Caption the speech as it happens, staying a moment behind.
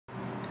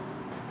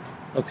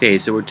Okay,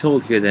 so we're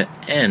told here that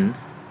n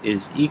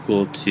is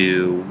equal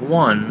to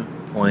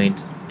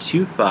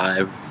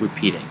 1.25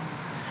 repeating.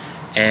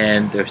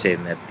 And they're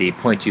saying that the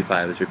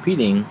 0.25 is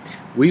repeating.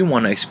 We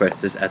want to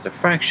express this as a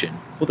fraction.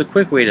 Well, the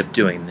quick way of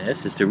doing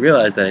this is to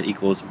realize that it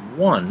equals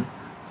 1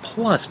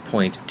 plus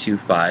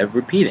 0.25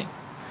 repeating.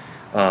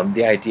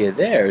 The idea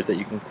there is that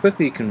you can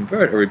quickly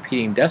convert a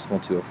repeating decimal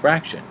to a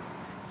fraction.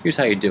 Here's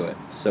how you do it.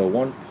 So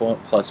 1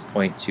 plus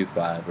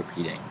 0.25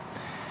 repeating.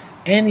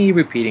 Any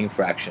repeating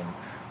fraction,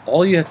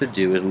 all you have to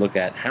do is look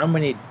at how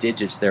many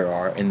digits there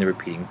are in the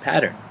repeating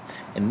pattern.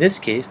 In this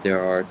case,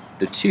 there are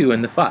the 2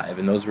 and the 5,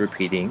 and those are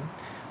repeating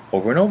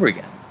over and over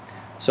again.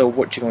 So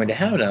what you're going to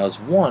have now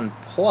is 1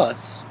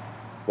 plus,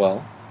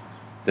 well,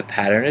 the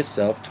pattern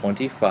itself,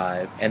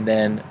 25, and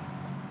then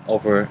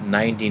over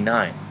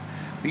 99.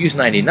 We use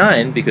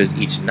 99 because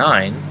each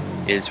 9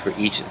 is for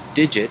each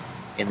digit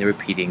in the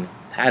repeating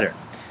pattern.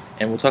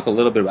 And we'll talk a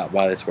little bit about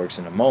why this works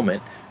in a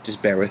moment.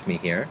 Just bear with me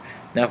here.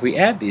 Now if we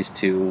add these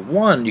two,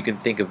 1, you can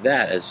think of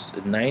that as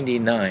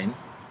 99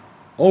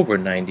 over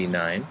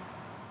 99.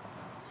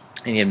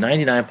 And you have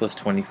 99 plus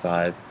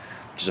 25,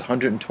 which is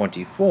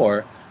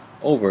 124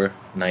 over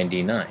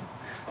 99.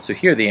 So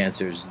here the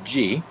answer is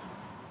G.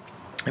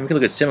 And we can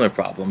look at similar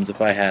problems.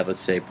 If I had, let's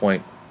say,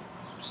 different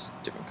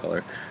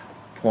color,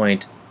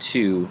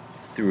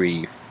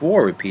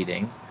 0.234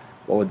 repeating,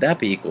 what would that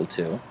be equal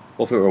to?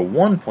 Well, if it were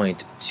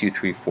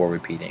 1.234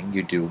 repeating,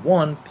 you'd do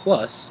 1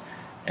 plus,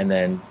 and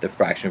then the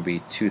fraction would be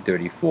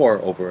 234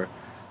 over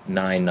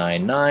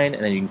 999,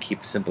 and then you can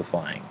keep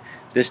simplifying.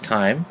 This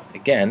time,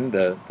 again,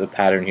 the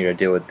pattern here to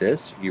deal with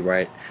this, you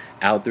write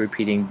out the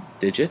repeating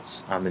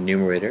digits on the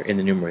numerator,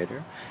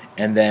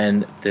 and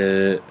then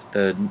the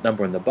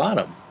number on the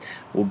bottom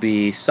will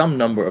be some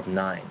number of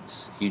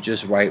 9s. You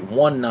just write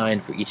 1 9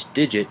 for each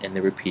digit in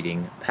the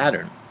repeating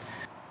pattern.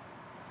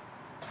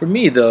 For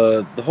me,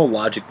 the whole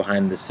logic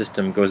behind this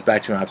system goes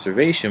back to an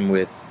observation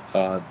with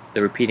the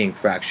repeating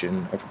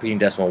fraction, or repeating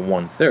decimal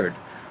 1/3,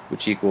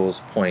 which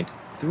equals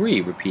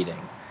 0.3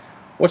 repeating.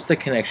 What's the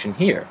connection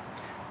here?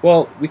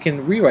 Well, we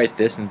can rewrite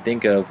this and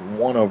think of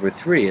 1 over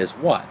 3 as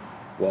what?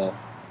 Well,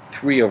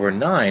 3 over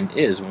 9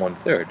 is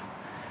 1/3,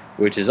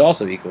 which is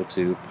also equal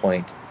to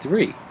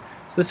 0.3.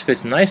 So this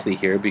fits nicely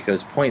here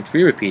because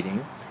 0.3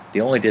 repeating,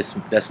 the only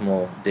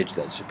decimal digit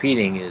that's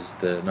repeating is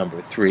the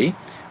number 3,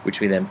 which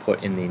we then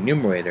put in the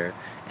numerator,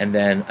 and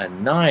then a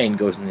 9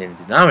 goes in the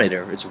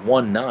denominator. It's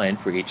 1 9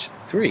 for each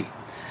 3.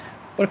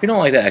 But if you don't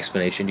like that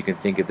explanation, you can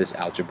think of this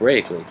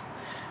algebraically.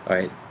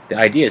 Alright, the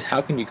idea is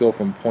how can you go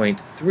from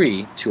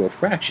 0.3 to a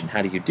fraction?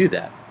 How do you do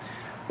that?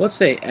 Let's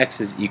say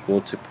x is equal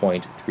to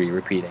 0.3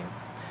 repeating.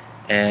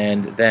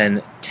 And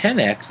then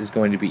 10x is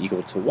going to be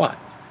equal to what?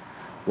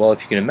 Well,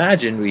 if you can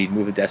imagine, we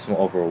move a decimal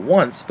over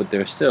once, but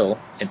there's still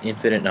an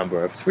infinite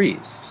number of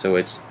 3's. So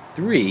it's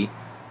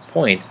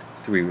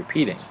 3.3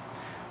 repeating.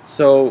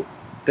 So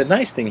the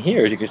nice thing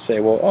here is you could say,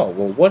 well,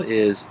 what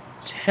is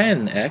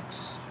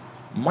 10x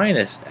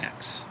minus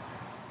x?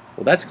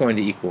 Well, that's going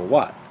to equal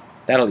what?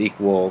 That'll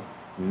equal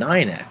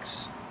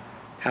 9x.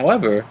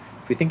 However,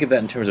 if we think of that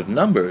in terms of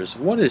numbers,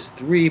 what is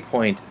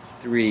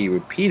 3.3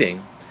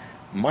 repeating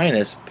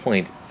minus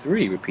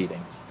 0.3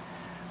 repeating?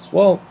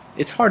 Well,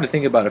 it's hard to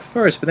think about at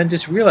first, but then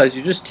just realize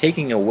you're just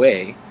taking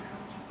away,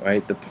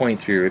 right, the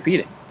 0.3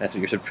 repeating. That's what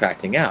you're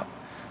subtracting out.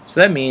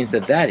 So that means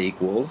that that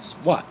equals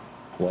what?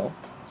 Well,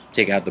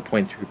 take out the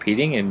 0.3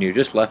 repeating and you're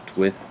just left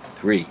with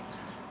 3.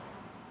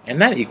 And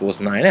that equals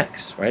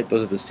 9x, right?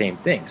 Those are the same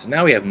thing. So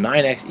now we have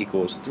 9x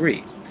equals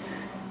 3.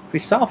 If we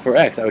solve for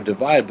x, I would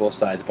divide both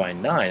sides by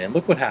 9, and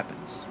look what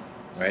happens,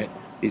 right?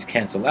 These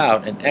cancel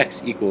out, and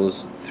x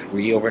equals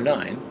 3 over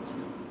 9,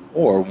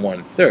 or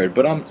 1/3,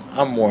 but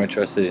I'm more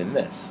interested in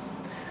this.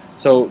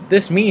 So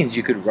this means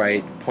you could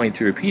write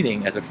 0.3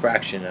 repeating as a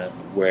fraction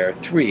where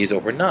 3 is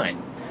over 9,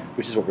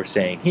 which is what we're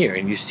saying here,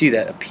 and you see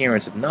that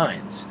appearance of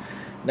 9's.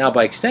 Now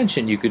by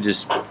extension, you could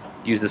just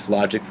use this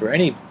logic for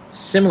any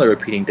similar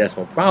repeating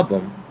decimal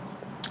problem,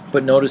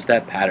 but notice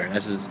that pattern.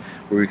 This is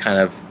where we kind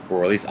of,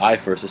 or at least I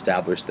first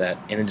established that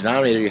in the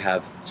denominator you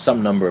have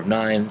some number of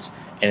 9's,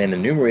 and in the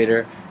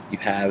numerator you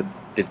have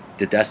the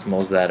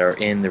decimals that are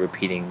in the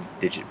repeating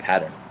digit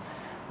pattern.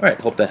 Alright,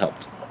 hope that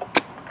helped.